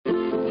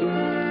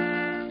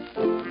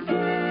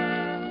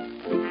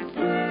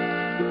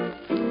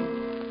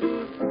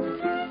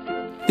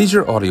These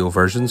are audio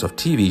versions of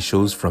TV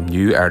shows from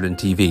New Ireland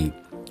TV.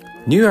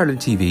 New Ireland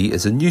TV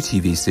is a new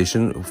TV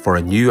station for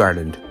a new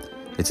Ireland.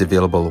 It's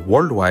available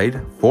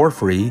worldwide for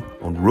free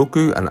on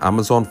Roku and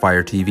Amazon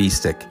Fire TV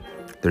Stick.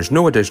 There's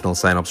no additional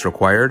sign-ups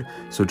required,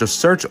 so just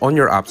search on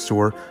your app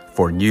store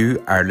for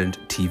New Ireland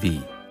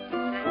TV.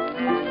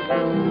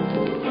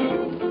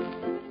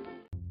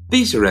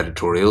 These are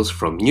editorials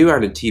from New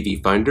Ireland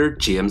TV founder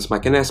James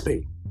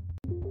McAnespie.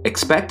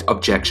 Expect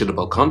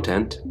objectionable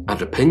content and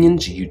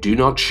opinions you do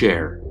not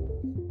share.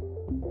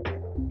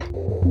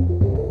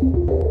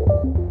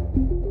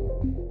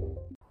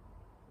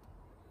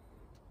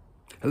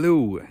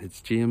 Hello, it's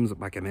James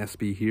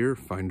McAnespie here,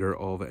 founder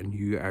of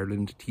New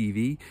Ireland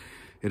TV.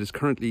 It is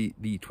currently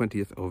the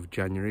 20th of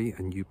January.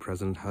 A new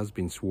president has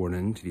been sworn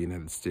in to the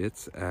United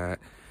States.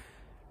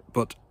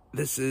 But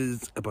this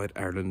is about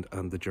Ireland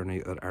and the journey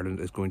that Ireland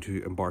is going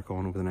to embark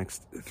on over the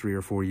next 3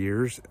 or 4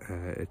 years.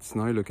 It's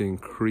now looking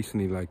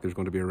increasingly like there's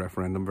going to be a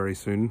referendum very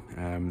soon.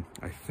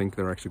 I think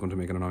they're actually going to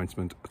make an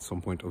announcement at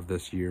some point of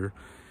this year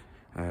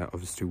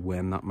as to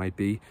when that might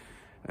be.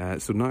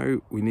 So now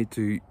we need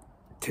to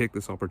take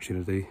this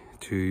opportunity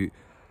to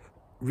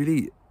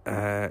really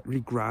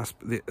grasp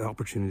the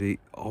opportunity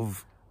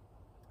of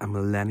a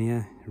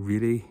millennia.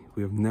 Really,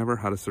 we have never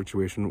had a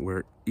situation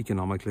where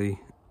economically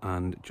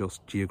and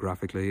just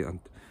geographically and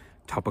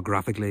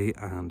topographically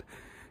and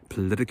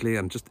politically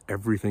and just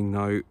everything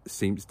now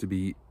seems to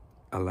be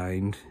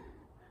aligned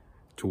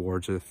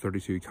towards a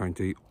 32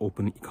 county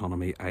open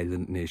economy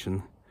island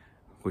nation,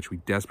 which we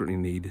desperately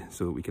need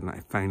so that we can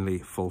finally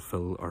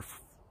fulfill our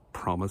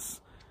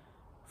promise,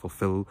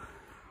 fulfill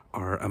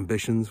our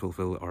ambitions,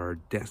 fulfill our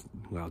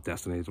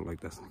destiny. I don't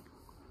like this.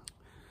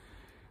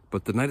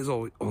 But the night is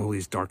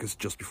always darkest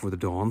just before the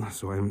dawn.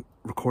 So I'm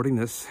recording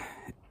this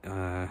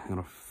on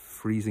a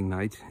freezing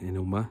night in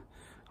Omagh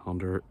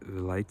under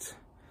the lights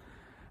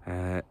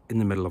in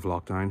the middle of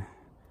lockdown.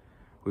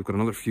 We've got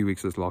another few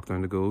weeks of this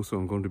lockdown to go, so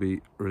I'm going to be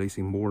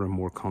releasing more and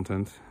more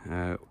content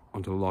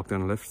until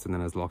lockdown lifts, and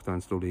then as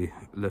lockdown slowly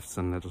lifts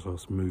and lets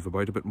us move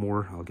about a bit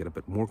more, I'll get a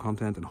bit more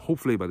content, and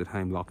hopefully by the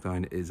time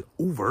lockdown is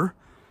over,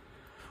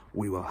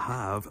 we will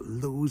have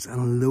loads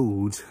and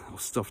loads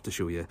of stuff to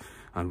show you,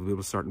 and we'll be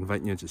able to start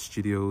inviting you into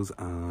studios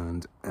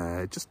and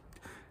just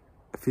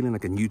feeling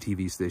like a new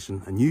TV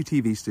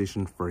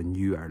station for a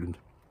new Ireland.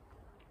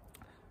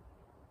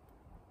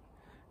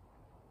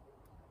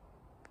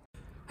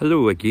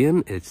 Hello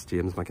again, it's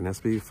James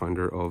McAnespie,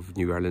 founder of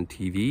New Ireland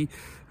TV.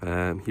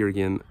 Here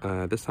again,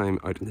 this time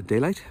out in the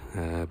daylight,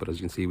 but as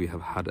you can see we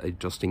have had a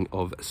dusting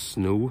of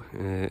snow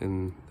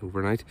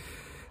overnight.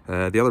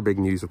 The other big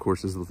news, of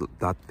course, is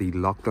that the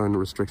lockdown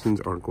restrictions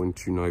are going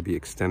to now be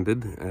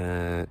extended,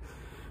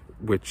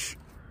 which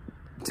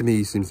to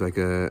me seems like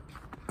a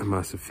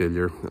massive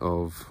failure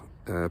of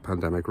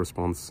pandemic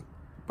response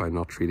by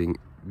not treating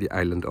the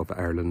island of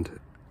Ireland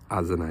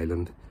as an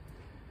island.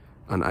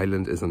 An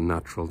island is a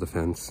natural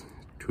defence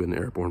to an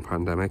airborne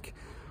pandemic,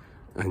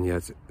 and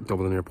yet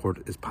Dublin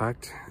Airport is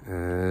packed.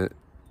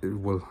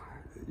 Well,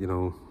 you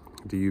know,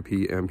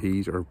 DUP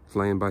MPs are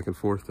flying back and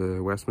forth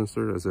to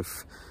Westminster as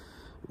if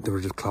they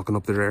were just clocking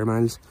up their air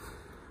miles.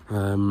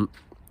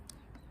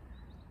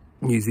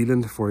 New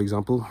Zealand, for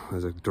example,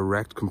 as a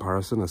direct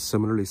comparison, a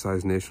similarly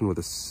sized nation with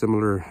a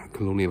similar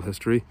colonial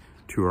history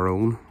to our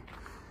own.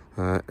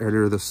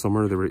 Earlier this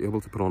summer, they were able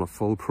to put on a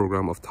full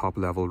programme of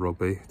top-level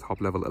rugby,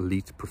 top-level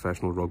elite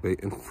professional rugby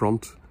in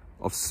front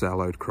of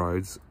sell-out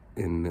crowds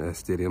in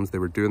stadiums. They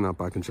were doing that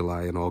back in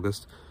July and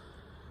August,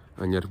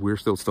 and yet we're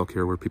still stuck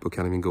here where people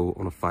can't even go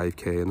on a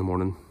 5k in the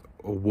morning.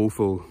 A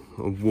woeful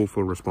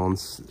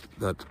response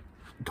that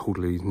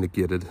totally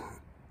negated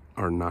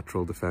our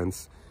natural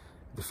defence.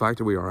 The fact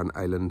that we are an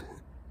island,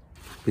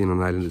 being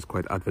an island is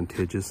quite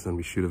advantageous, and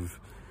we should have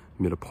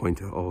made a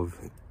point of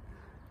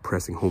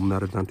pressing home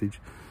that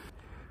advantage.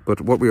 But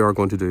what we are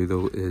going to do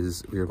though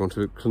is we are going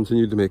to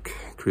continue to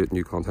create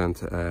new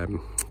content,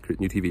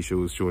 create new TV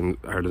shows showing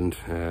Ireland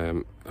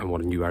and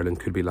what a new Ireland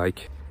could be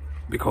like.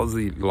 Because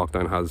the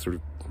lockdown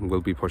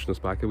will be pushing us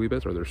back a wee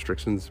bit, or the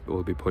restrictions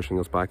will be pushing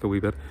us back a wee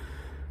bit.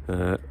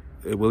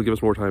 It will give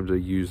us more time to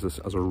use this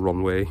as a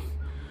runway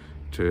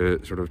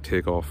to sort of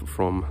take off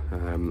from.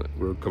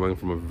 We're coming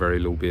from a very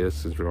low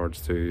base as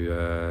regards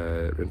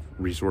to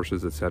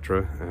resources,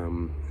 etc.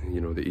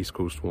 You know, the East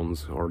Coast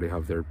ones already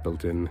have their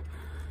built-in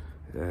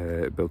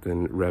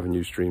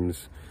revenue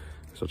streams,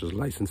 such as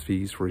license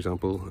fees, for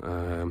example.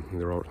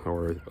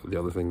 Or the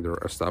other thing, there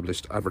are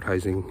established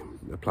advertising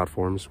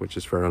platforms, which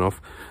is fair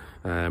enough.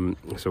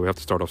 So we have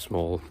to start off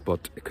small,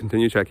 but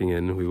continue checking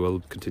in. We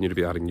will continue to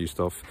be adding new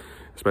stuff,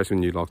 especially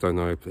in the new lockdown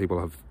now. People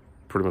have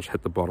pretty much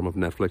hit the bottom of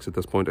Netflix at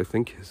this point, I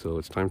think. So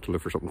it's time to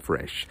look for something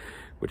fresh,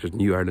 which is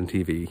New Ireland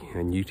TV,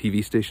 a new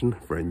TV station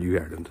for a new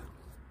Ireland.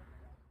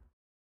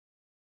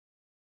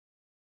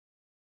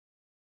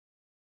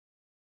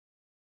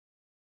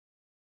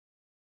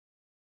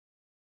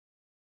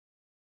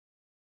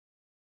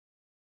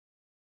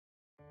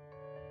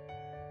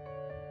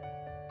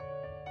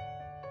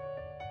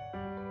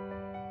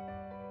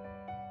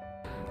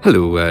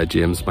 Hello,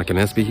 James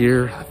McAnespie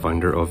here,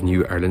 founder of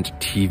New Ireland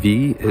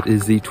TV. It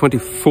is the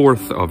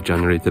 24th of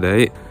January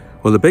today.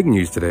 Well, the big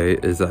news today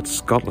is that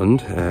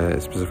Scotland,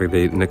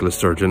 specifically Nicola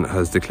Sturgeon,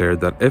 has declared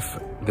that if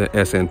the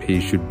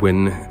SNP should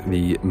win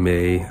the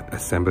May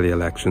Assembly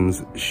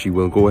elections, she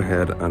will go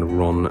ahead and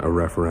run a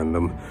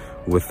referendum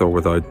with or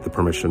without the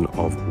permission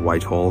of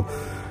Whitehall.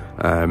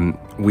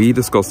 We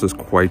discussed this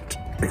quite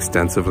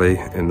extensively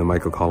in the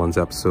Michael Collins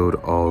episode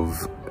of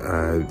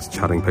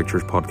Chatting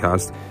Pictures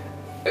podcast.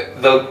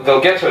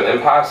 They'll get to an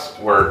impasse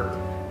where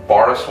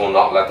Boris will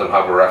not let them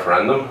have a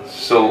referendum.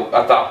 So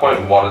at that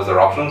point, what is their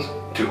options?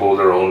 To hold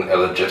their own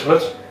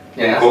illegitimate,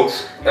 in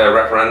quotes,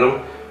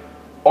 referendum,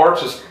 or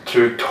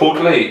to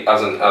totally,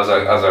 as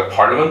a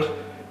parliament,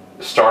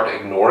 start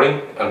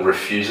ignoring and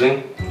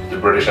refusing the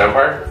British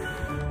Empire.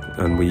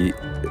 And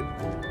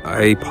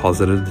I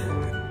posited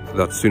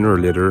that sooner or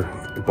later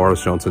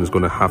Boris Johnson is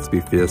going to have to be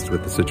faced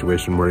with the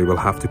situation where he will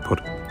have to put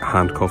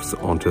handcuffs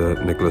onto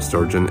Nicola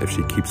Sturgeon if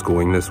she keeps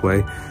going this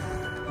way.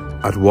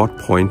 At what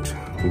point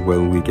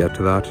will we get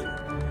to that?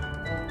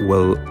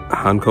 Will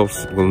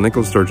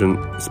Nicola Sturgeon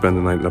spend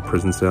the night in a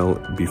prison cell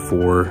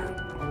before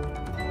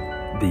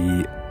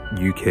the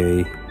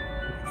UK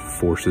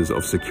forces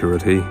of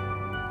security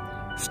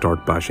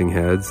start bashing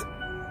heads?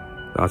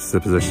 That's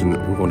the position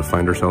we're going to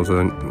find ourselves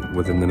in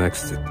within the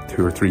next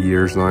 2 or 3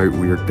 years now.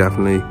 We are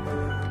definitely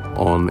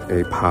on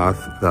a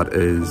path that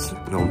is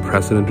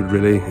unprecedented,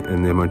 really,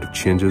 in the amount of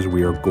changes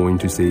we are going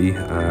to see.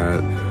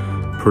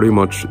 Pretty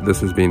much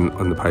this has been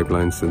on the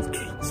pipeline since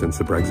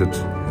the Brexit.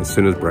 As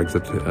soon as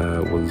Brexit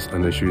was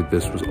an issue,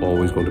 this was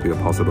always going to be a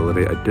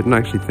possibility. I didn't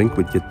actually think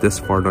we'd get this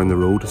far down the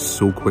road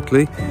so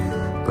quickly,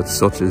 but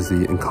such is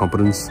the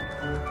incompetence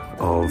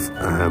of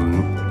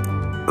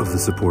the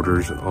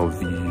supporters of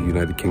the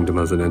United Kingdom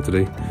as an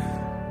entity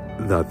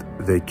that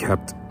they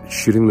kept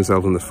shooting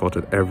themselves in the foot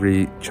at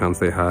every chance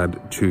they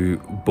had to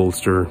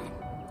bolster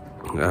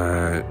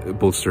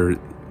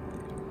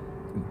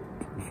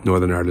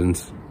Northern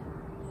Ireland's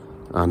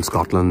and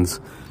Scotland's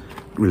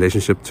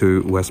relationship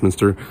to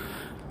Westminster.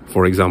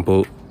 For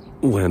example,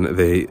 when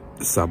they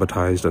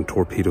sabotaged and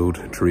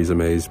torpedoed Theresa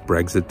May's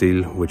Brexit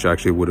deal, which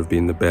actually would have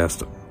been the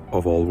best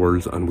of all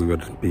worlds, and we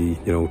would be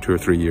 2 or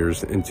 3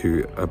 years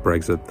into a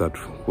Brexit that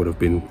would have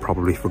been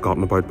probably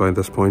forgotten about by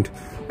this point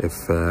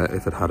if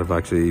it had have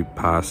actually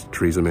passed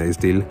Theresa May's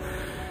deal.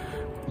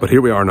 But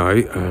here we are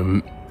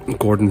now.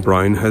 Gordon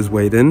Brown has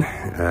weighed in.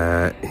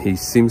 He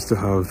seems to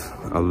have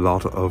a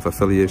lot of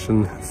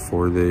affiliation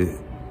for the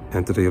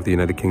entity of the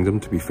United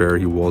Kingdom. To be fair,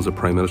 he was a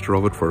Prime Minister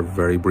of it for a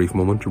very brief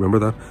moment, remember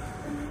that?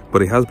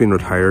 But he has been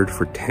retired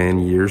for 10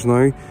 years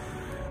now,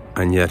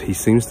 and yet he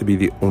seems to be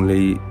the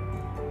only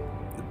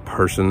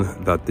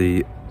person that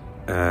the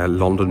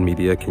London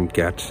media can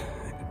get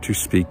to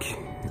speak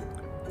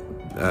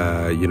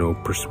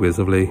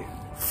persuasively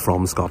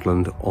from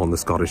Scotland on the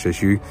Scottish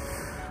issue.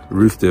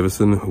 Ruth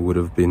Davidson, who would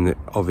have been the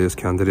obvious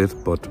candidate,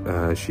 but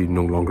she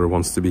no longer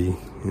wants to be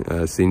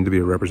seen to be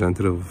a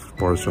representative of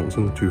Boris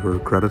Johnson, to her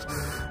credit,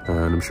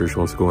 and I'm sure she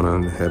wants to go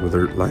on ahead with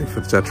her life,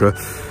 etc.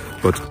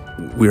 But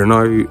we are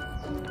now,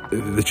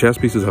 the chess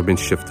pieces have been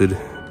shifted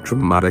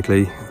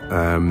dramatically,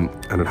 and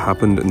it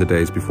happened in the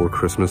days before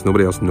Christmas.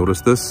 Nobody else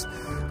noticed this,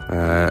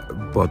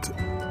 but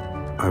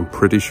I'm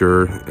pretty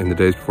sure in the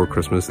days before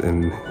Christmas,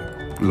 in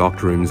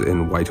locked rooms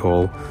in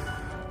Whitehall,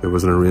 there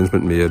was an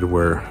arrangement made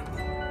where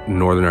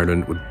Northern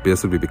Ireland would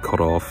basically be cut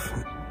off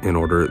in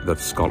order that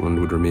Scotland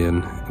would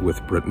remain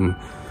with Britain.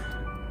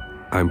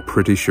 I'm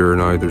pretty sure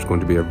now there's going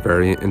to be a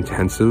very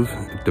intensive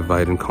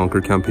divide and conquer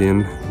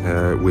campaign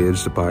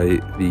waged by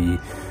the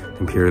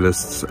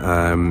imperialists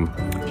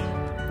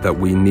that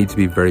we need to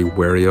be very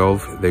wary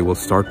of. They will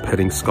start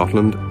pitting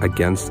Scotland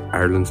against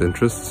Ireland's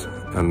interests,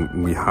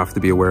 and we have to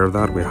be aware of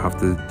that. We have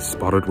to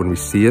spot it when we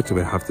see it.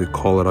 We have to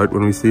call it out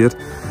when we see it.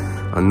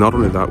 And not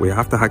only that, we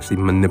have to actually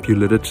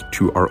manipulate it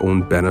to our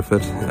own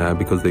benefit,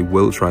 because they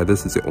will try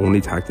this. It's the only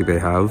tactic they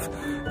have.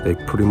 They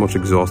pretty much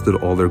exhausted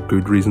all their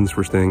good reasons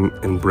for staying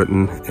in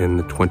Britain in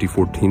the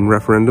 2014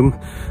 referendum.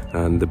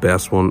 And the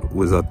best one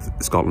was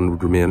that Scotland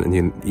would remain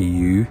in the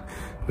EU,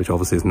 which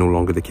obviously is no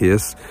longer the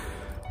case.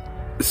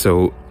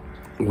 So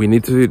we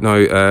need to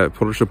now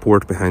put our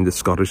support behind the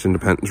Scottish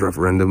independence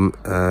referendum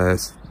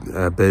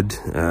bid,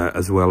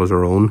 as well as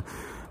our own,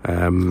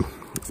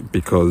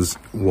 because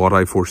what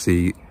I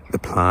foresee the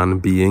plan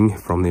being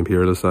from the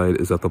imperialist side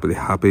is that they'll be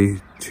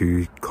happy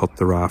to cut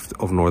the raft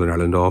of Northern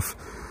Ireland off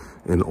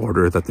in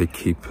order that they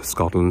keep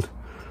Scotland.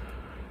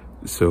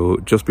 So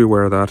just be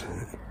aware of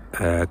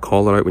that.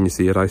 Call it out when you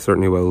see it. I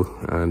certainly will.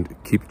 And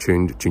keep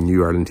tuned to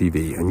New Ireland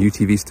TV, a new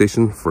TV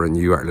station for a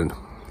new Ireland.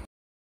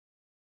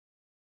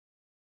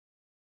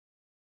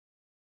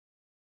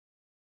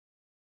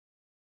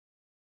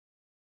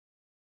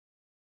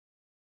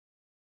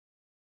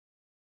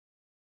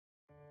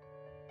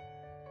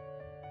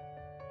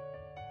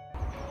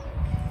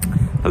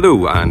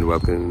 Hello and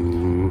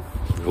welcome.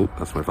 Oh,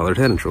 that's my father's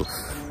head intro.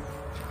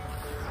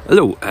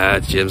 Hello,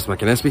 it's James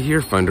McAnespie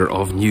here, founder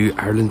of New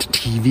Ireland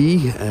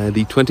TV.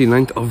 The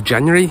 29th of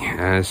January,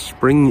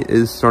 spring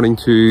is starting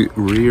to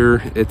rear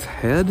its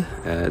head.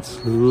 It's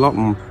a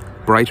lot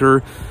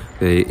brighter,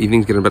 the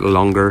evening's getting a bit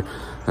longer.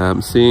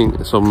 I'm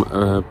seeing some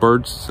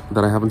birds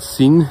that I haven't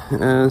seen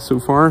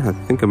so far. I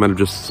think I might have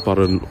just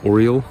spotted an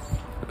oriole,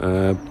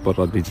 but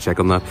I'll need to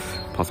check on that,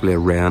 possibly a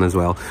wren as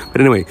well.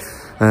 But anyway,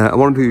 I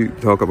wanted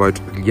to talk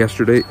about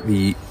yesterday.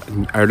 The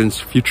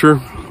Ireland's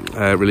Future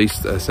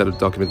released a set of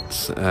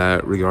documents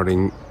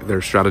regarding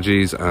their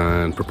strategies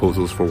and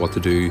proposals for what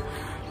to do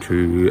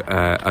to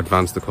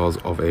advance the cause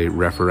of a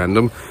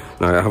referendum.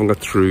 Now, I haven't got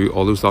through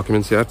all those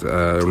documents yet.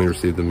 I only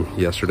received them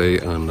yesterday,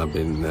 and I've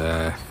been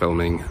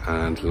filming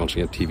and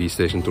launching a TV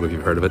station. Don't know if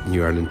you've heard of it,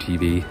 New Ireland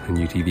TV, a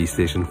new TV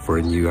station for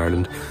a new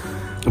Ireland.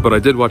 But I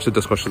did watch the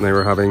discussion they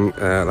were having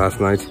last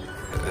night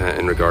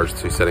in regards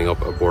to setting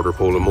up a border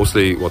poll, and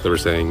mostly what they were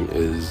saying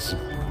is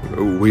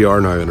we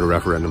are now in a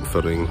referendum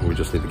footing, we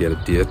just need to get a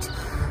date.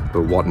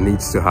 But what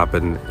needs to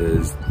happen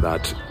is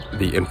that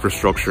the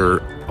infrastructure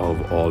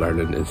of all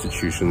Ireland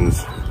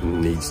institutions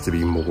needs to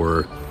be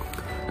more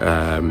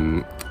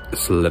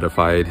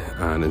solidified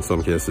and in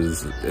some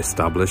cases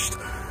established.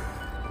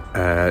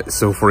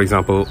 So for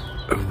example,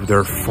 there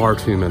are far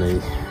too many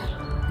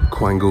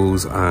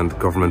quangos and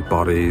government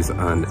bodies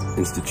and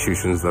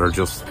institutions that are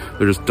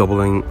they're just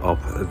doubling up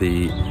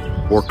the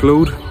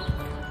workload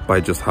by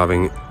just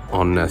having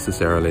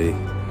unnecessarily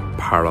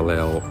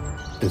parallel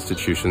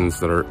institutions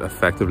that are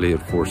effectively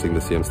enforcing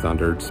the same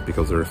standards,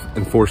 because they're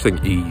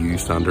enforcing EU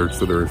standards,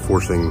 so they're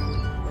enforcing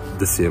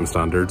the same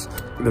standards.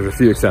 There's a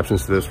few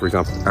exceptions to this. For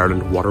example,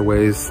 Ireland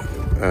Waterways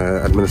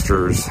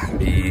administers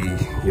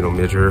the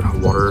major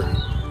water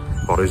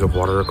bodies of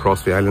water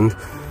across the island.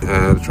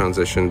 The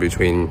transition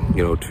between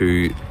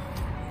two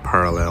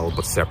parallel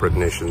but separate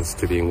nations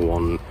to being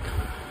one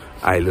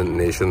island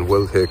nation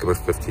will take about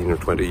 15 or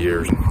 20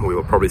 years. We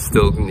will probably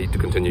still need to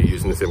continue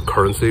using the same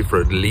currency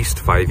for at least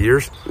 5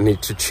 years. We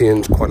need to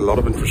change quite a lot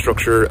of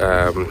infrastructure,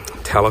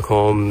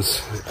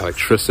 telecoms,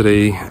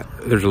 electricity.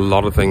 There's a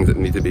lot of things that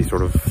need to be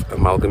sort of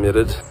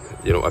amalgamated.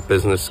 A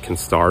business can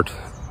start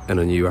in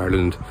a new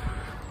Ireland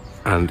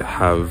and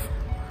have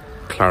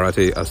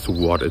clarity as to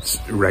what its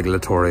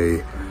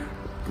regulatory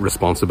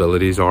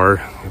responsibilities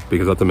are,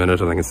 because at the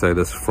minute, and I can say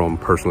this from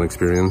personal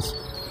experience,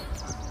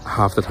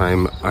 half the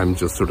time I'm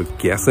just sort of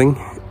guessing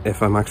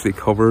if I'm actually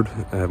covered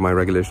by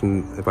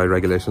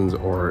regulations,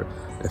 or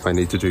if I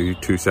need to do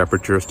two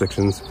separate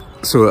jurisdictions.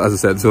 So as I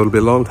said, so it'll be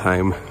a long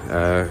time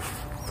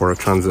for a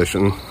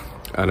transition,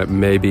 and it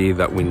may be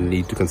that we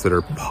need to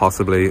consider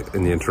possibly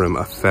in the interim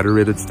a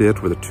federated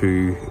state with the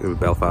two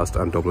Belfast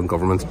and Dublin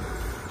governments.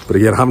 But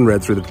again, I haven't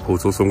read through the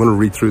proposals, so I'm going to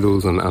read through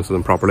those and answer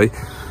them properly.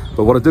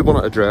 But what I did want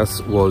to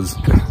address was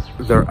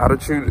their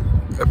attitude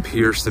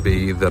appears to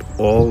be that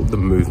all the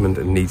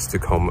movement needs to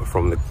come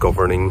from the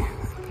governing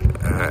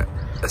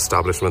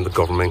establishment,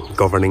 the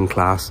governing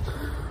class,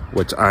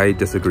 which I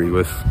disagree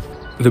with.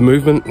 The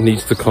movement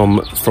needs to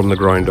come from the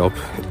ground up.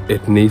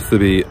 It needs to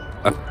be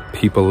a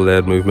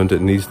people-led movement.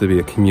 It needs to be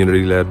a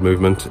community-led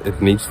movement. It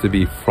needs to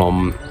be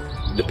from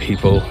the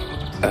people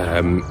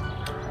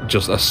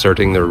just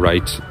asserting their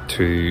right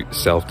to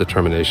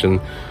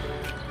self-determination.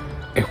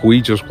 If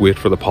we just wait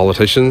for the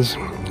politicians,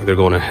 they're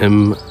going to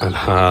hem and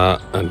ha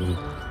and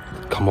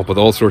come up with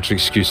all sorts of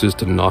excuses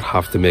to not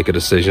have to make a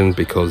decision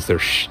because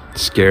they're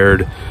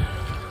scared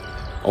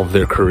of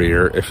their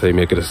career if they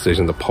make a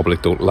decision the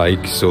public don't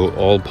like. So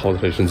all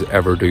politicians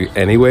ever do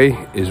anyway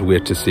is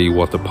wait to see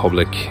what the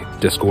public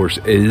discourse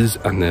is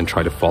and then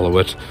try to follow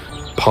it.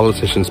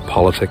 Politicians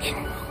politic.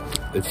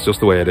 It's just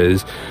the way it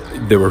is.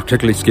 They were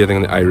particularly scathing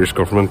on the Irish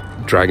government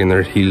dragging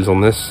their heels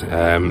on this,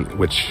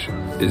 which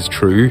is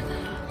true.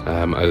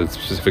 I'll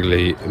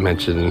specifically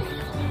mention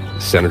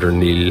Senator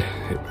Neil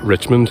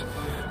Richmond,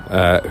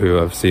 who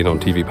I've seen on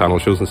TV panel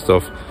shows and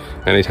stuff.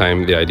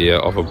 Anytime the idea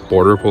of a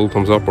border poll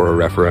comes up or a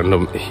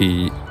referendum,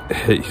 he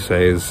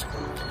says,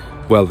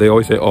 well, they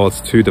always say, oh,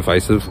 it's too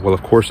divisive. Well,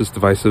 of course it's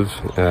divisive.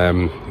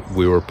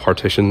 We were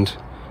partitioned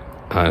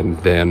and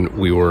then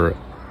we were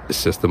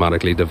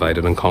systematically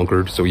divided and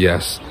conquered. So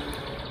yes,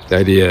 the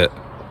idea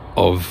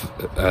of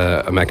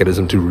a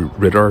mechanism to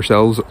rid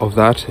ourselves of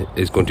that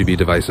is going to be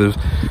divisive.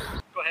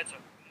 Go ahead, sir.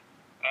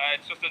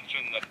 It's just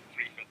interesting that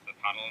 3/5 of the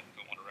panel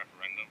don't want a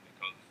referendum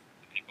because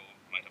the people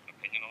might have an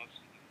opinion on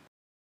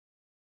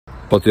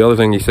it. But the other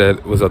thing he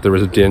said was that there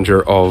was a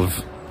danger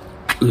of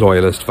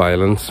loyalist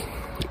violence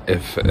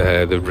if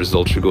the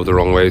result should go the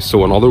wrong way.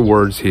 So in other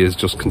words, he is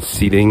just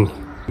conceding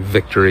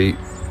victory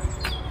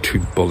to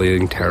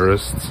bullying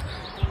terrorists,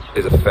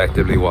 is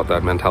effectively what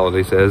that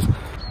mentality says.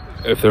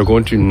 If they're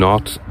going to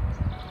not,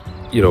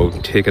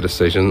 take a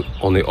decision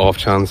on the off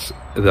chance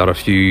that a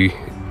few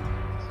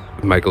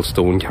Michael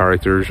Stone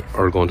characters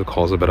are going to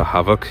cause a bit of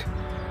havoc,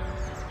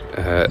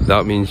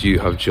 that means you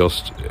have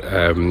just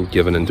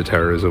given into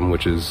terrorism,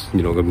 which is,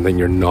 the thing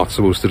you're not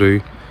supposed to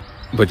do.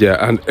 But yeah,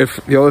 and if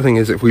the other thing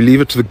is, if we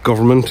leave it to the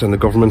government and the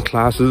government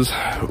classes,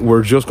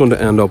 we're just going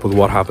to end up with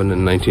what happened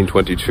in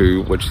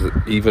 1922, which is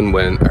even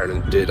when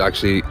Ireland did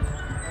actually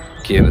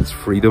gain its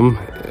freedom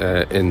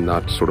in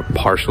that sort of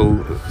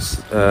partial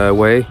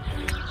way.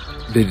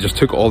 They just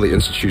took all the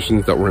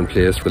institutions that were in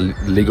place for the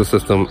legal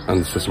system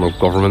and the system of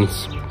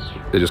governments.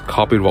 They just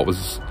copied what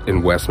was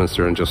in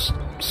Westminster and just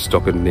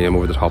stuck a name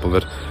over the top of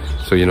it.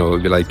 So, you know,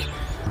 it'd be like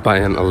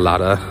buying a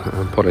Lada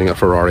and putting a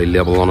Ferrari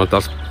label on it.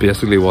 That's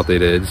basically what they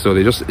did. So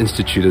they just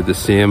instituted the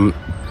same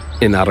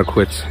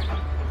inadequate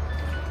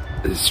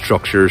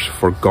structures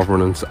for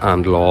governance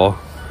and law.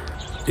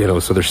 You know,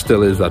 so there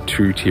still is that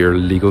two-tier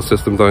legal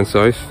system down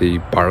south, the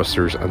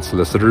barristers and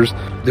solicitors.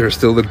 There are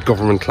still the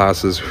government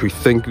classes who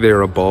think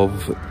they're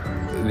above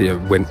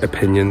the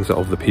opinions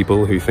of the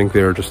people, who think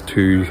they're just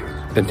too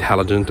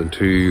intelligent and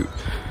too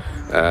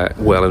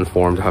well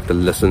informed to have to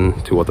listen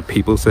to what the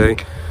people say.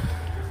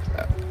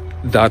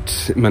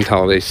 That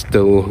mentality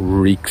still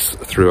reeks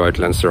throughout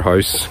Leinster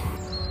House.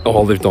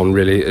 All they've done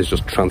really is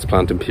just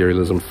transplant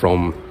imperialism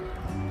from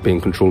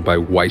being controlled by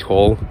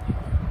Whitehall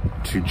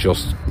to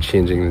just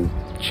changing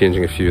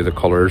a few of the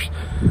colours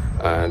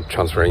and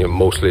transferring it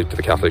mostly to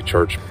the Catholic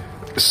Church.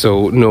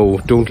 So no,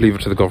 don't leave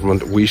it to the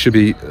government. We should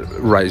be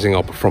rising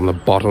up from the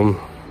bottom.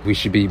 We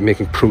should be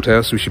making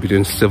protests. We should be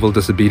doing civil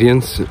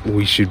disobedience.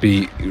 We should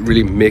be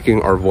really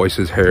making our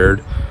voices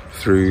heard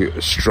through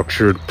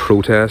structured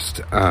protest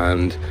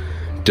and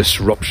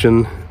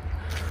disruption.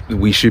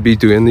 We should be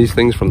doing these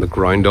things from the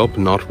ground up,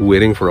 not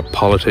waiting for a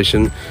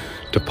politician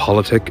to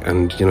politic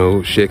and, you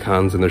know, shake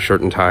hands in their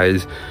shirt and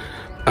ties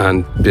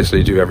and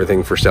basically do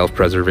everything for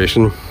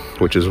self-preservation,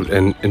 which is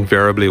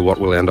invariably what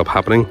will end up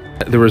happening.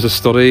 There was a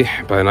study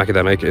by an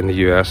academic in the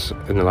US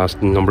in the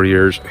last number of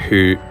years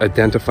who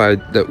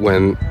identified that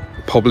when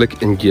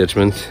public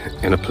engagement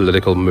in a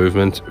political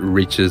movement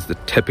reaches the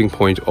tipping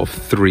point of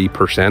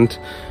 3%,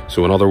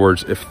 so in other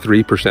words, if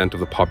 3% of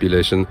the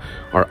population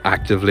are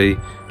actively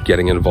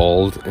getting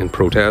involved in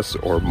protests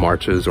or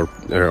marches or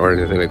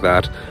anything like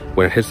that,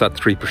 when it hits that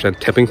 3%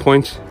 tipping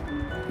point,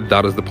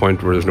 that is the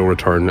point where there's no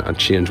return and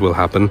change will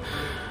happen.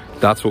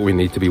 That's what we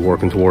need to be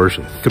working towards.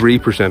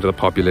 3% of the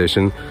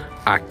population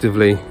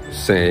actively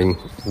saying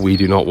we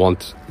do not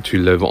want to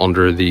live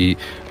under the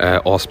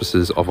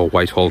auspices of a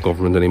Whitehall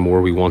government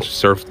anymore. We want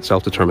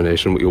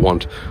self-determination. We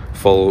want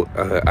full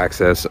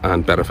access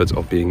and benefits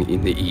of being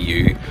in the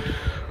EU,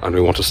 and we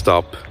want to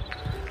stop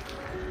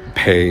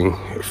paying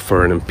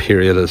for an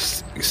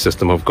imperialist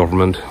system of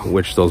government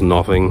which does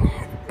nothing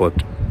but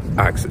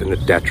acts in the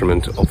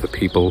detriment of the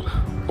people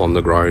on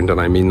the ground.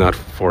 And I mean that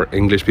for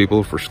English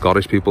people, for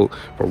Scottish people,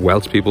 for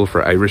Welsh people,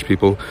 for Irish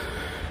people,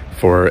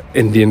 for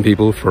Indian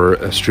people,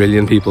 for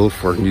Australian people,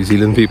 for New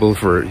Zealand people,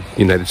 for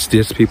United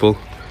States people.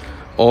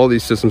 All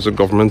these systems of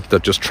government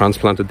that just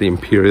transplanted the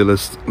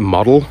imperialist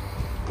model,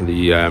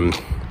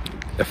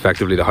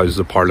 effectively the Houses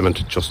of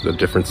Parliament just in a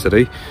different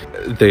city.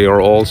 They are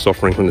all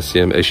suffering from the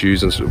same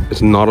issues, and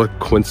it's not a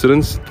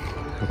coincidence.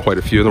 Quite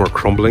a few of them are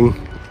crumbling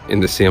in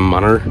the same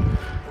manner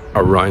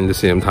around the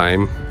same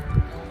time.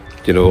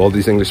 You know, all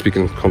these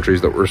English-speaking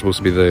countries that were supposed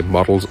to be the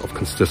models of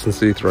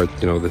consistency throughout,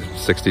 you know, the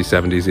 60s,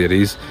 70s,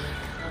 80s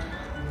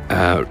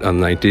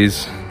and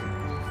 90s.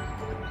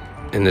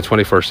 In the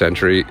 21st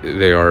century,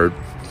 they are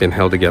being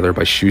held together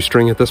by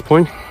shoestring at this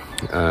point,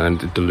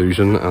 and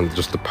delusion, and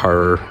just the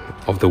power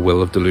of the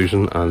will of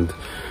delusion. And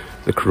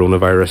the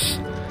coronavirus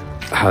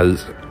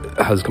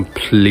has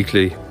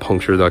completely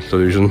punctured that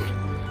delusion.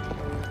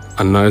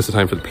 And now is the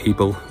time for the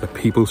people. The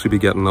people should be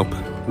getting up.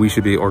 We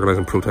should be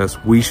organising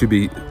protests. We should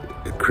be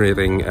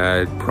creating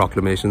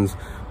proclamations,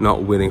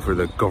 not waiting for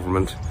the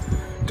government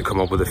to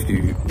come up with a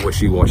few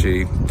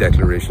wishy-washy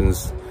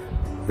declarations.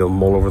 They'll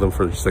mull over them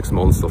for 6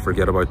 months, they'll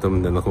forget about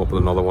them, then they'll come up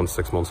with another one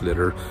 6 months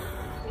later.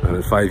 And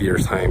in 5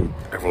 years' time,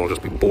 everyone will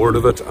just be bored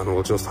of it, and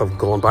we'll just have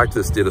gone back to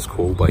the status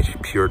quo by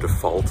pure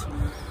default.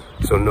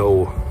 So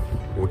no,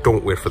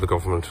 don't wait for the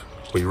government.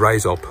 We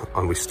rise up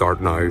and we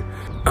start now.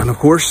 And of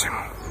course,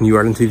 New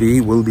Ireland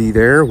TV will be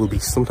there. We'll be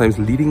sometimes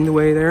leading the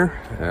way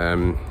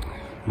there.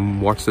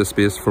 Watch this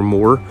space for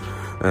more.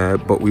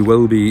 But we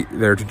will be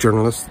there to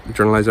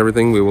journalise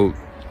everything. I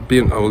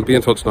will be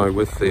in touch now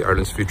with the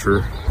Ireland's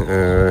Future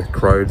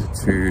crowd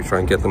to try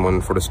and get them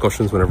on for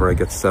discussions whenever I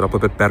get set up a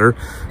bit better.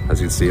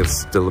 As you can see, it's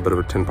still a bit of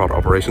a tin pot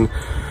operation.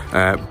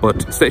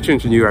 But stay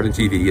tuned to New Ireland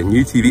TV, a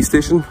new TV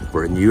station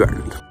for a new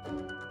Ireland.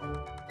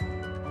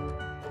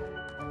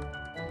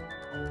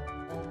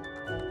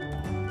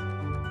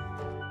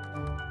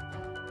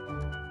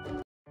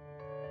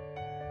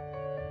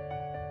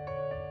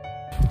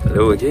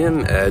 Hello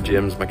again,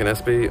 James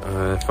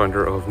McAnespie,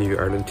 founder of New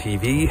Ireland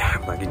TV,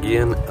 back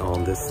again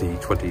on this, the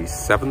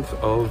 27th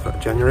of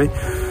January.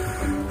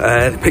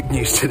 The big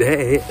news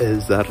today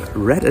is that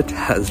Reddit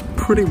has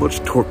pretty much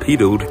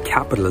torpedoed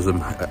capitalism.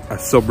 A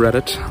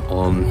subreddit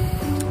on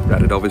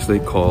Reddit, obviously,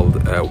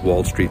 called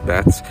Wall Street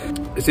Bets.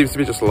 It seems to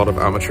be just a lot of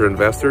amateur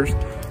investors.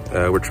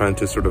 We're trying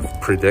to sort of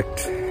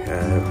predict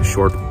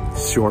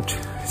short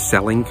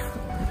selling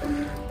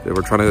They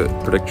were trying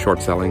to predict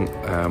short selling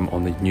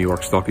on the New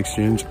York Stock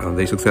Exchange, and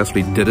they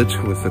successfully did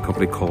it with a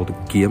company called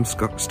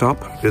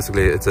GameStop.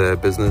 Basically, it's a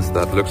business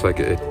that looks like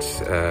it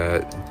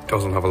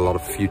doesn't have a lot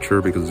of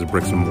future because it's a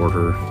bricks and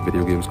mortar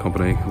video games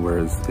company,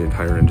 whereas the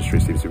entire industry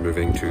seems to be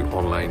moving to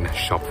online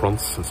shop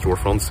fronts and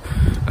storefronts,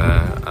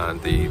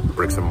 and the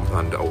bricks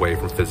and away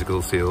from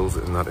physical sales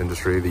in that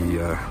industry.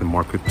 The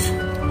market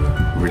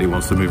really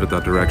wants to move in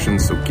that direction.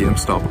 So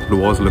GameStop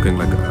was looking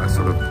like a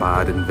sort of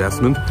bad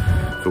investment.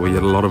 So we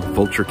had a lot of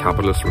vulture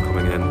capitalists were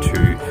coming in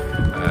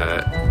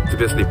to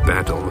basically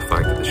bet on the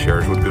fact that the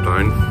shares would go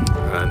down.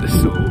 And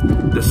so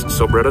this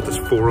subreddit, this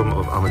forum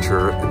of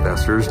amateur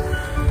investors,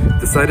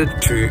 decided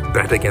to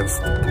bet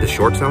against the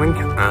short selling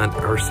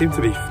and seem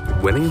to be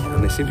winning,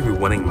 and they seem to be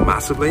winning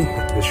massively.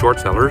 The short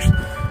sellers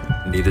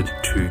needed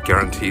to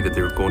guarantee that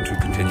they were going to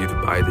continue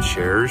to buy the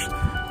shares.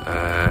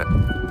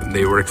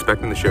 They were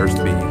expecting the shares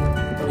to be,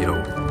 you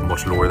know,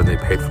 much lower than they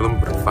paid for them,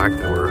 but in fact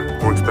they were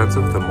more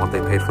expensive than what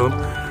they paid for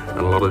them. And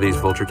a lot of these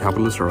vulture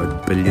capitalists are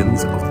at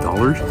billions of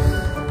dollars.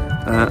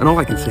 And all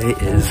I can say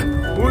is,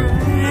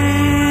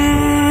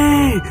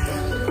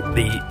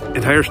 the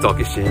entire stock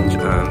exchange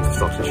and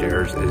stocks and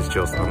shares is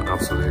just an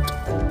absolute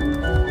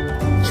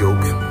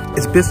joke.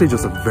 It's basically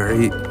just a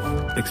very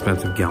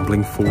expensive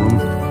gambling forum.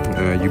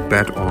 You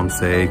bet on,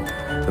 say,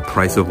 the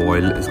price of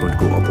oil is going to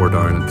go up or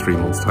down in 3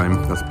 months'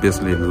 time. That's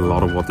basically a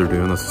lot of what they're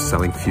doing. That's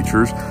selling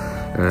futures.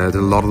 There's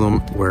a lot of them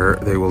where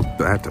they will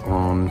bet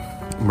on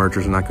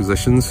mergers and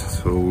acquisitions.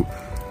 So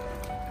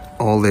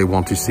all they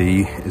want to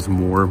see is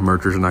more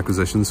mergers and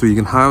acquisitions. So you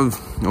can have,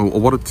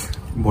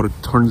 what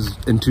it turns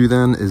into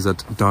then is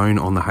that down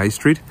on the high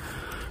street,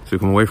 so you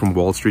come away from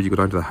Wall Street, you go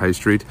down to the high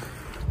street,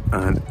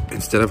 and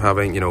instead of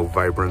having, you know,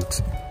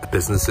 vibrant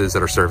businesses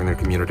that are serving their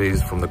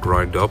communities from the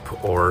ground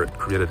up or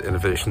created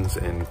innovations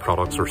in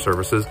products or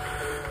services,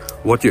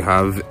 what you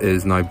have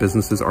is now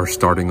businesses are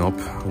starting up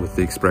with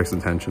the express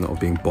intention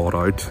of being bought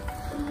out.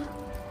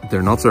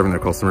 They're not serving their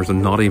customers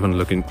and not even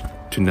looking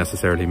to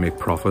necessarily make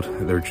profit.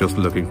 They're just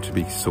looking to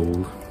be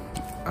sold.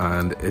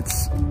 And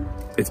it's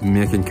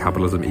making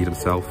capitalism eat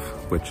itself,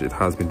 which it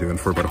has been doing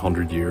for about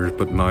 100 years,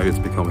 but now it's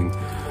becoming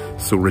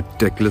so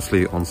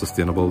ridiculously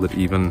unsustainable that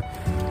even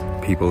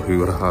people who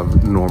would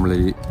have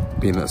normally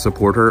been a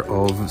supporter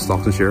of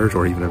stocks and shares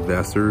or even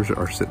investors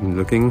are sitting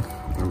looking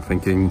and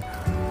thinking,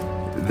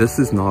 this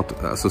is not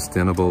a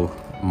sustainable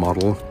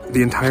model.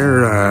 The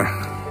entire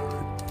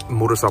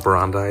modus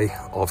operandi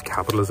of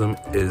capitalism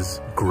is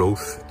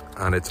growth,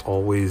 and it's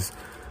always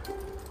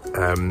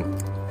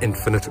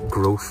infinite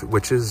growth,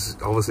 which is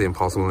obviously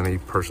impossible. Any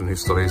person who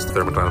studies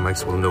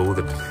thermodynamics will know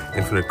that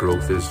infinite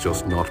growth is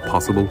just not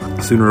possible.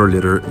 Sooner or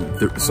later,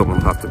 someone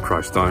will have to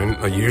crash down.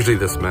 Now, usually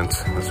this meant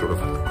a sort of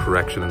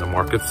correction in the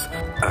markets.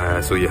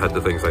 So you had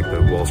the things like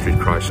the Wall Street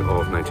crash of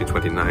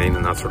 1929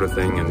 and that sort of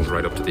thing, and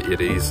right up to the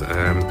 80s.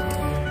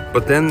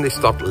 But then they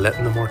stopped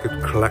letting the market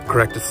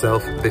correct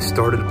itself. They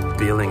started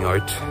bailing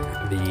out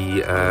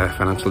the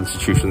financial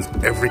institutions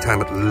every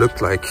time it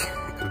looked like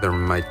there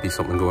might be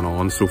something going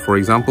on. So for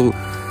example,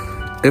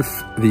 if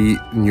the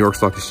New York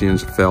Stock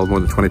Exchange fell more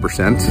than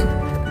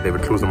 20%, they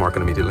would close the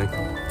market immediately.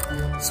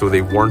 So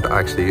they weren't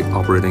actually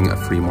operating a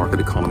free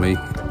market economy.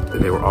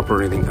 They were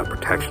operating a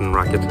protection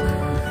racket.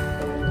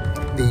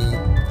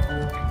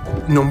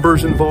 The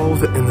numbers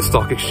involved in the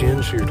stock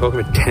exchange, so you're talking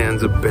about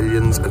tens of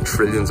billions and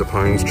trillions of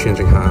pounds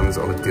changing hands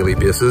on a daily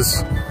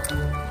basis.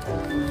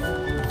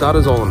 That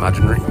is all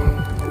imaginary.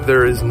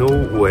 There is no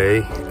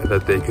way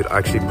that they could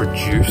actually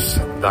produce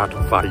that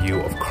value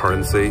of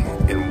currency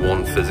in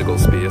one physical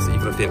space,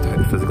 even if the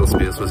entire physical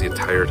space was the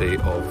entirety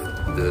of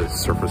the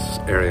surface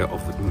area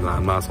of the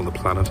landmass on the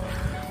planet.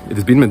 It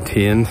has been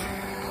maintained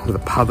with a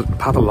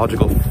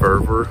pathological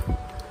fervor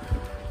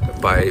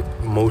by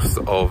most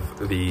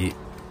of the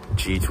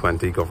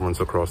G20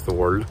 governments across the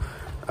world,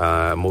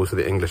 most of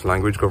the English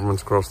language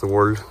governments across the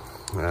world,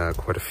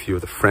 quite a few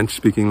of the French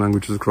speaking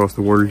languages across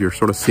the world. You're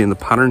sort of seeing the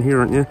pattern here,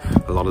 aren't you?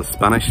 A lot of the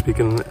Spanish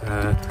speaking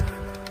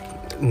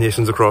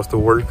nations across the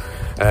world.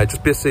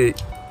 Just basically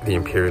the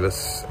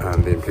imperialists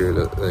and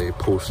the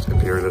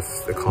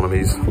post-imperialist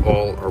economies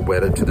all are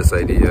wedded to this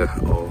idea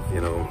of,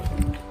 you know,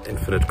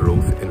 infinite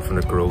growth,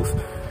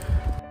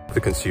 the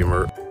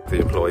consumer, the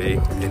employee,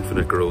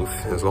 infinite growth.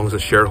 As long as the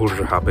shareholders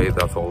are happy,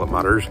 that's all that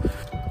matters.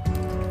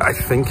 I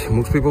think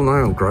most people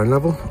now on ground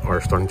level are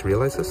starting to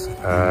realize this.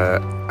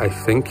 I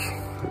think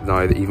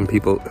now that even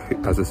people,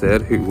 as I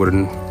said, who would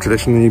have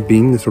traditionally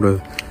been the sort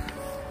of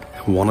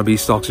wannabe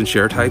stocks and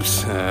share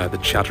types, the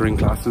chattering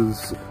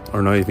classes,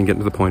 are now even getting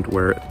to the point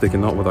where they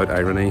cannot without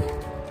irony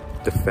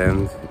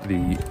defend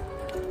the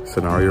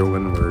scenario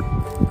where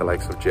the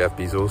likes of Jeff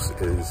Bezos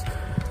is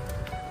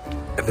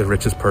the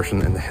richest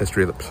person in the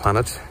history of the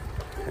planet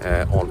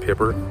on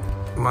paper.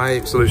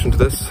 My solution to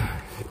this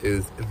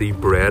is the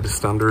bread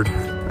standard.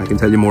 I can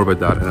tell you more about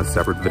that in a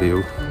separate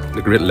video.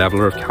 The great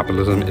leveler of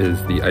capitalism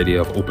is the idea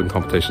of open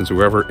competition. So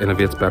whoever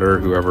innovates better,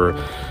 whoever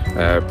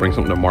brings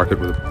something to market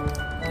with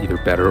either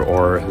better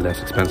or less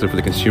expensive for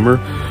the consumer,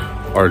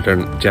 are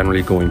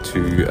generally going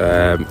to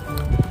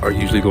are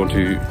usually going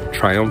to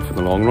triumph in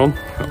the long run,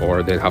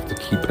 or they'll have to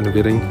keep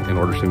innovating in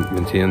order to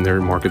maintain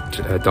their market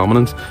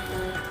dominance.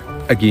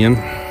 Again,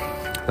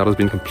 that has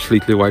been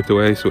completely wiped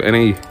away, so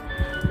any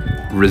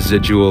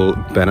residual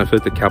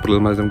benefit that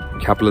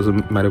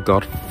capitalism might have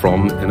got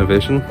from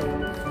innovation,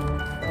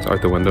 it's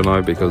out the window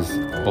now, because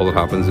all that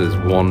happens is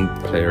one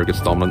player gets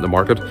dominant in the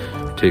market,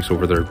 takes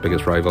over their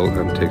biggest rival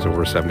and takes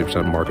over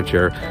 70% market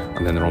share,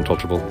 and then they're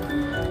untouchable.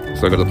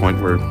 So I got to the point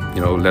where,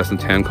 you know, less than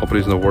 10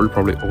 companies in the world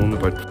probably own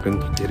about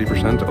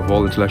 80% of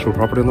all intellectual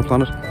property on the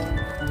planet.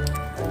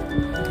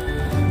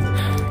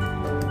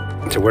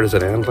 So where does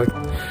it end, like?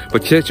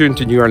 But stay tuned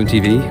to New Ireland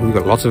TV. We've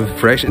got lots of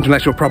fresh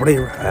intellectual property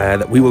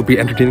that we will be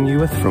entertaining you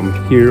with from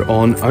here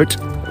on out.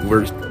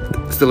 We're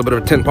still a bit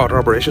of a tin pot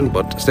operation,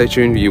 but stay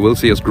tuned. You will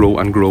see us grow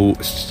and grow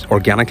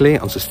organically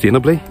and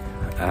sustainably.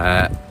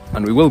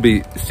 And we will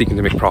be seeking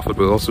to make profit.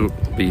 We'll also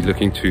be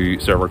looking to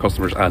serve our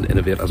customers and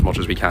innovate as much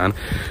as we can,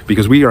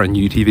 because we are a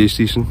new TV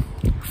station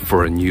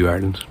for a new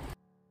Ireland.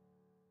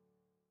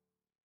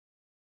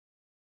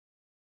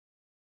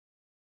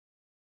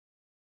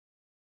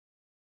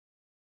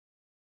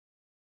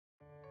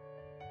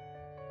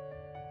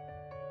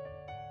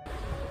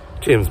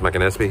 James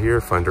McAnespie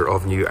here, founder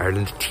of New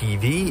Ireland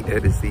TV.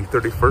 It is the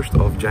 31st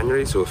of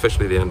January, so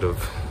officially the end of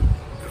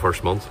the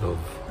first month of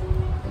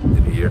the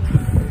new year.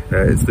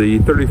 It's the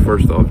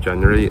 31st of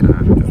January, and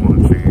I just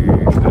wanted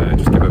to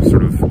just give a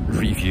sort of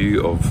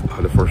review of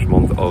how the first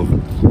month of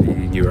the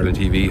New Ireland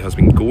TV has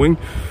been going.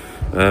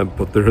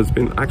 But there has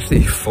been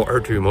actually far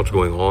too much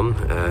going on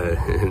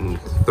in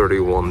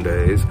 31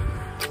 days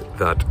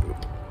that,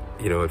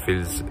 you know, it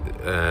feels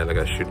like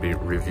I should be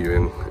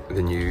reviewing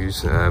the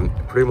news.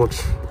 Pretty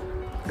much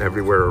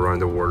everywhere around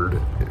the world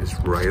is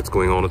riots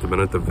going on at the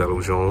minute. The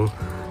Vélodrome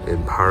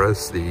in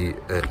Paris, the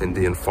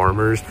Indian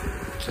farmers.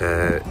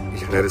 The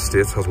United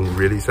States hasn't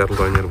really settled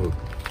down yet. Well,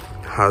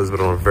 has, but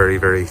on a very,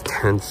 very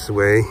tense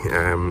way.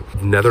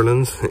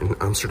 Netherlands, in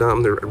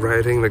Amsterdam, they're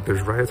rioting. Like,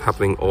 there's riots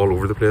happening all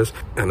over the place.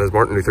 And as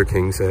Martin Luther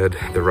King said,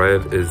 the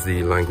riot is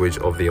the language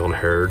of the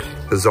unheard.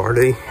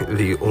 Bizarrely,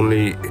 the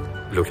only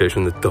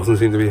location that doesn't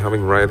seem to be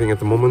having rioting at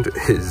the moment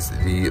is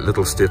the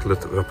little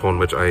statelet upon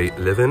which I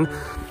live in,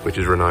 which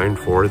is renowned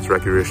for its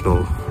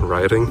recreational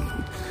rioting.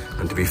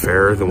 And to be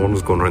fair, the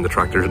ones going around the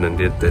tractors in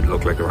India did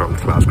look like they were having a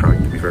class crack,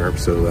 to be fair.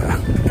 So I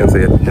can't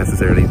say it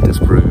necessarily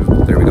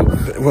disproved. There we go.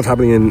 What's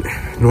happening in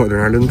Northern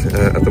Ireland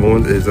at the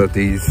moment is that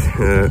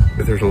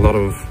there's a lot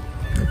of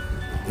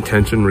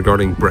tension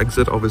regarding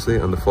Brexit, obviously,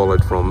 and the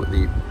fallout from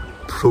the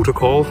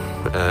protocol,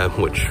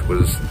 which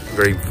was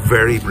very,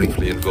 very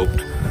briefly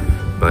invoked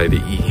by the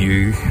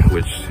EU,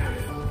 which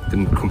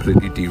didn't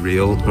completely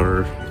derail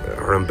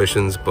our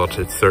ambitions, but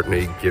it's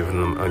certainly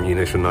given them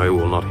ammunition now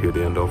we'll not hear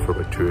the end of for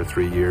about 2 or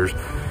 3 years.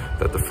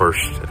 That the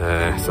first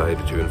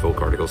side to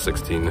invoke Article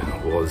 16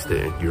 was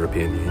the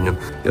European Union.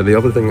 Yeah, the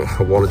other thing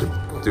I wanted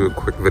to do a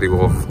quick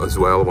video of as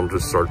well, I wanted to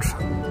start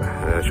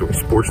showing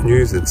sports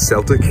news. That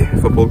Celtic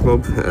Football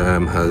Club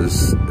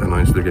has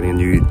announced they're getting a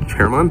new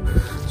chairman.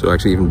 So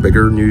actually even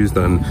bigger news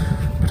than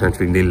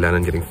potentially Neil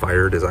Lennon getting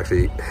fired is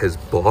actually his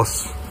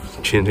boss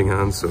changing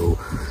hands. So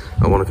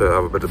I wanted to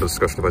have a bit of a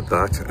discussion about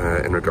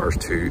that in regards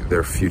to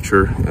their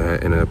future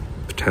in a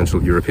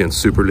potential European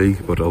Super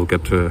League, but I'll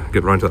get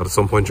around to that at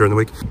some point during the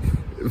week.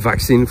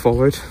 Vaccine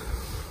fallout.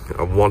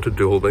 I wanted to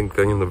do a whole big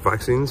thing in the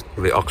vaccines,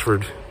 the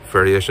Oxford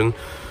variation.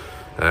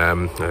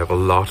 I have a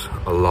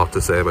lot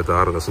to say about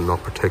that, and it's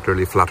not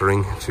particularly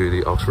flattering to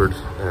the Oxford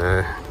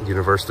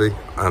University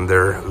and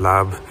their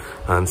lab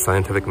and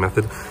scientific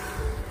method.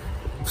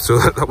 So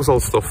that was all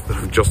stuff that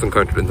I've just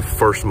encountered in the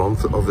first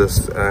month of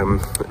this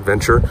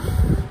venture.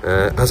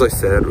 As I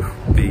said,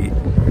 the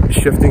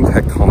shifting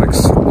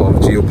tectonics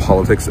of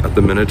geopolitics at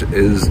the minute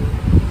is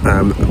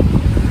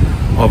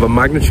of a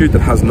magnitude that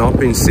has not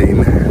been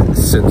seen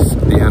since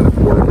the end of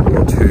World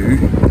War II.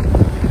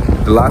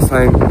 The last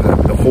time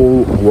the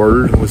whole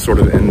world was sort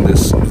of in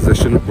this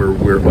position where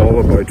we're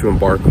all about to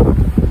embark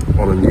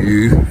on a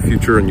new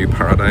future, a new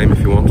paradigm, if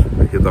you want.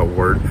 I hate that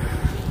word.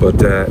 But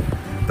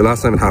the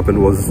last time it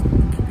happened was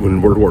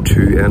when World War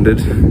II ended.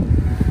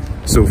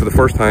 So for the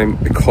first time,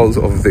 because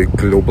of the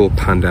global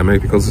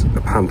pandemic, because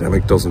a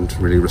pandemic doesn't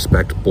really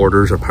respect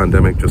borders, a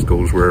pandemic just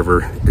goes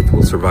wherever it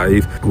will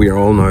survive, we are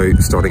all now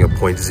starting at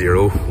point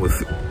zero with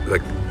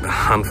like a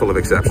handful of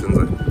exceptions.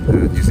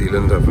 New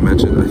Zealand, I've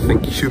mentioned, I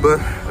think Cuba.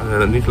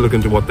 I need to look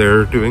into what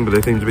they're doing, but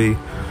they seem to be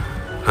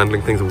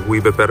handling things a wee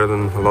bit better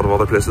than a lot of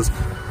other places.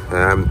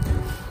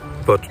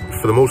 But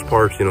for the most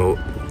part, you know,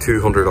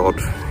 200 odd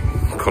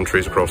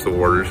countries across the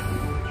world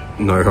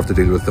now have to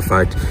deal with the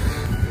fact,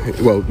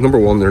 well, number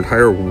one, their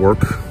entire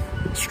work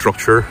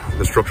structure,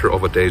 the structure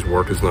of a day's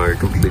work is now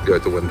completely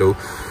out the window.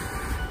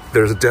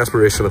 There's a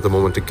desperation at the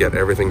moment to get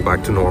everything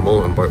back to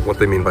normal, and what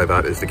they mean by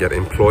that is to get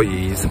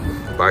employees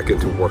back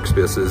into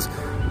workspaces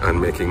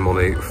and making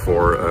money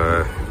for,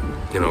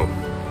 you know,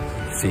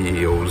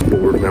 CEOs,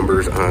 board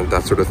members, and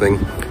that sort of thing.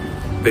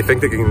 They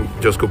think they can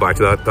just go back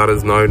to that. That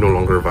is now no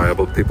longer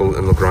viable. People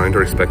in the ground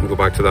are expecting to go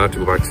back to that, to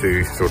go back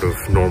to sort of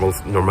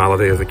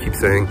normality, as I keep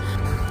saying.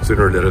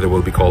 sooner or later they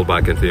will be called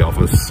back into the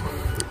office.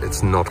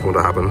 It's not going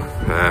to happen.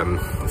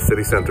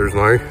 City centres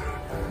now,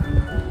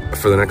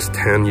 for the next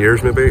 10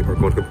 years maybe, are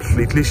going to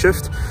completely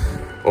shift.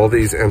 All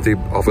these empty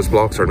office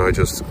blocks are now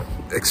just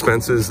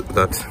expenses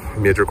that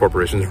major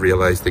corporations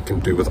realise they can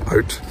do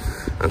without,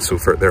 and so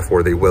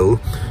therefore they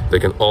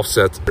can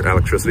offset their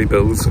electricity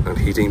bills and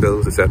heating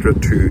bills, etc.,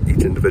 to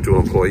each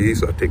individual employee,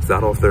 so that takes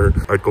that off their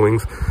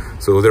outgoings.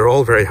 So they're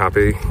all very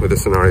happy with the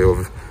scenario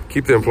of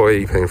keep the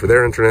employee paying for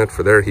their internet,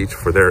 for their heat,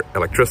 for their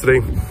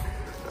electricity,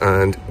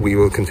 and we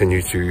will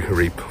continue to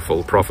reap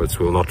full profits.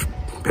 We will not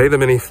pay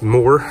them any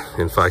more.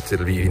 In fact,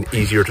 it'll be even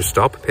easier to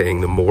stop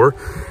paying them more,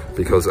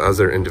 because as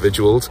they're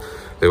individuals,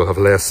 they will have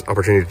less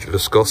opportunity to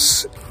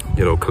discuss,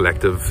 you know,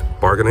 collective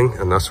bargaining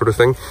and that sort of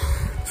thing.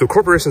 So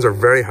corporations are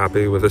very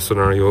happy with this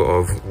scenario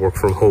of work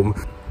from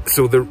home.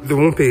 So there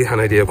won't be an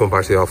idea of going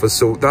back to the office.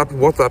 So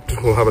what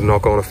that will have a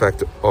knock-on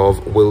effect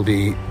of will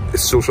be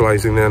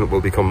socialising then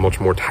will become much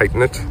more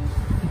tight-knit.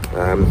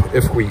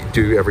 If we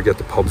do ever get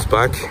the pubs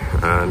back,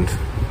 and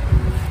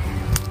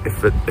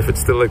if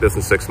it's still like this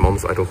in 6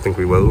 months, I don't think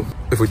we will.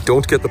 If we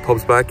don't get the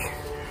pubs back,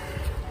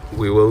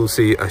 we will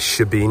see a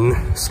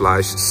shebeen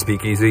 /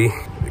 speakeasy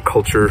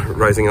culture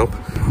rising up.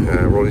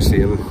 We're already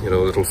seeing, you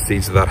know, little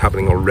seeds of that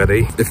happening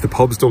already. If the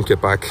pubs don't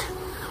get back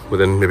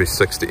within maybe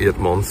 6 to 8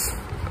 months,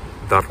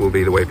 that will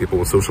be the way people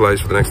will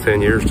socialise for the next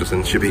 10 years, just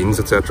in shebeens,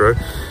 etc.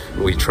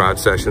 We trad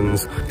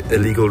sessions,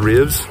 illegal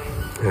raves.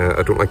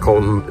 I don't like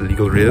calling them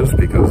illegal raves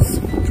because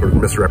it sort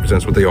of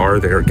misrepresents what they are.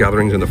 They are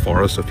gatherings in the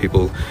forest of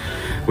people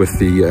with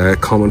the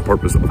common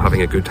purpose of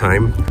having a good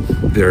time.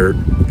 They're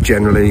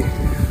generally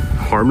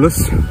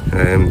harmless,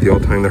 and the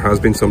odd time there has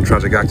been some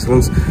tragic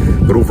accidents,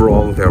 but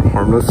overall they're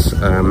harmless.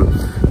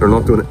 They're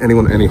not doing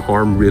anyone any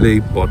harm really,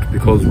 but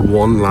because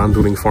one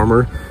landowning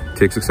farmer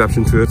takes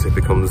exception to it, it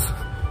becomes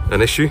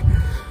an issue.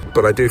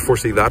 But I do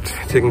foresee that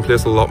taking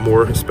place a lot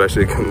more,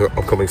 especially in the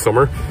upcoming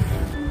summer.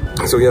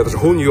 So yeah, there's a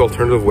whole new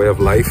alternative way of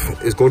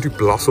life is going to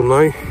blossom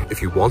now.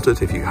 If you want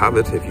it, if you have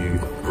it, if you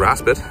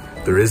grasp it,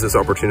 there is this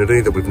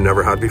opportunity that we've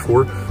never had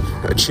before.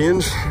 A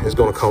change is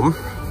going to come.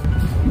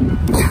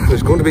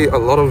 There's going to be a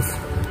lot of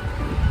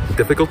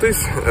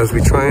difficulties as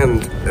we try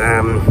and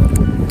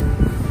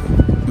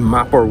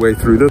map our way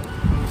through this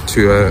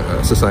to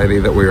a society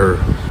that we are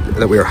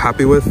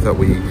happy with, that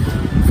we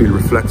feel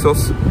reflects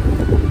us.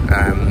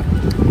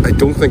 I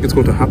don't think it's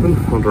going to happen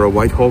under a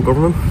Whitehall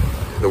government.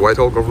 The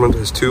Whitehall government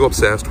is too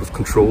obsessed with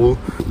control.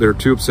 They're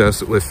too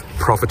obsessed with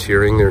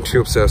profiteering. They're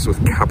too obsessed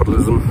with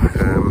capitalism.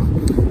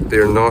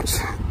 They're not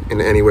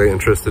in any way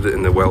interested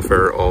in the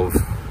welfare of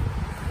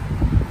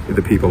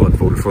the people that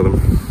voted for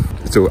them.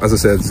 So as I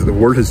said, the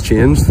world has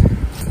changed.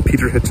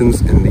 Peter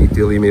Hitchens in the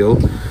Daily Mail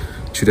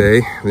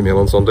today, the Mail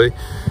on Sunday,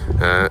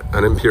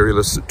 an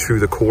imperialist to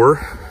the core,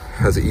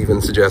 has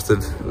even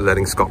suggested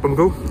letting Scotland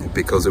go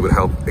because it would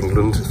help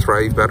England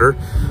thrive better.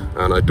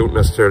 And I don't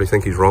necessarily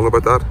think he's wrong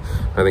about that.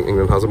 I think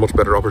England has a much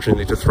better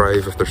opportunity to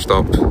thrive if they're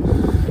stopped,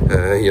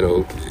 you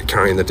know,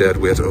 carrying the dead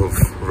weight of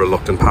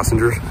reluctant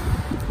passengers.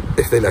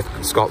 If they let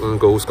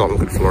Scotland go, Scotland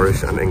could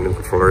flourish and England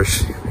could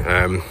flourish.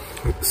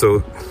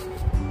 So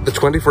the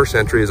 21st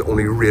century is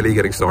only really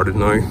getting started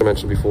now. I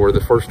mentioned before,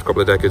 the first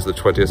couple of decades of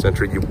the 20th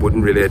century, you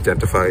wouldn't really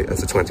identify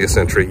as the 20th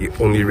century. You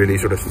only really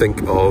sort of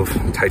think of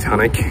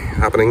Titanic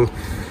happening,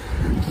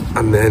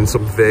 and then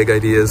some vague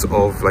ideas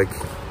of like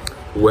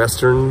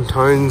Western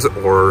towns,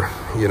 or,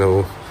 you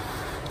know,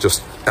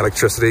 just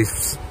electricity,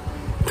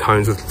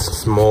 towns with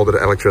small bit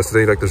of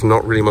electricity. Like, there's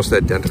not really much to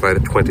identify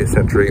the 20th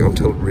century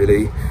until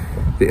really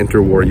the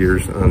interwar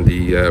years and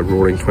the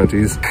roaring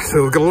 20s.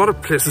 So we've got a lot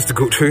of places to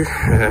go to.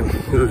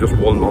 This is just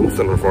 1 month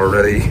and we've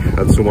already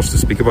had so much to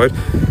speak about.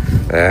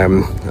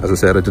 As I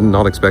said, I did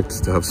not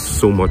expect to have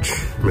so much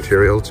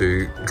material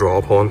to draw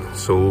upon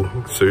so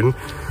soon,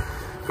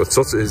 but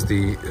such is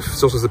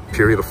the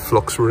period of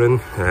flux we're in,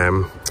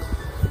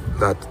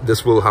 that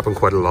this will happen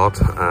quite a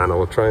lot, and I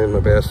will try my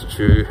best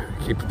to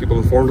keep people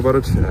informed about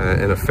it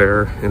in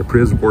a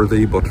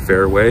praiseworthy but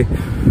fair way,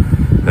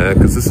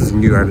 because this is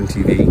New Ireland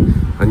TV,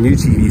 a new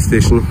TV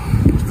station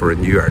for a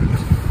new Ireland.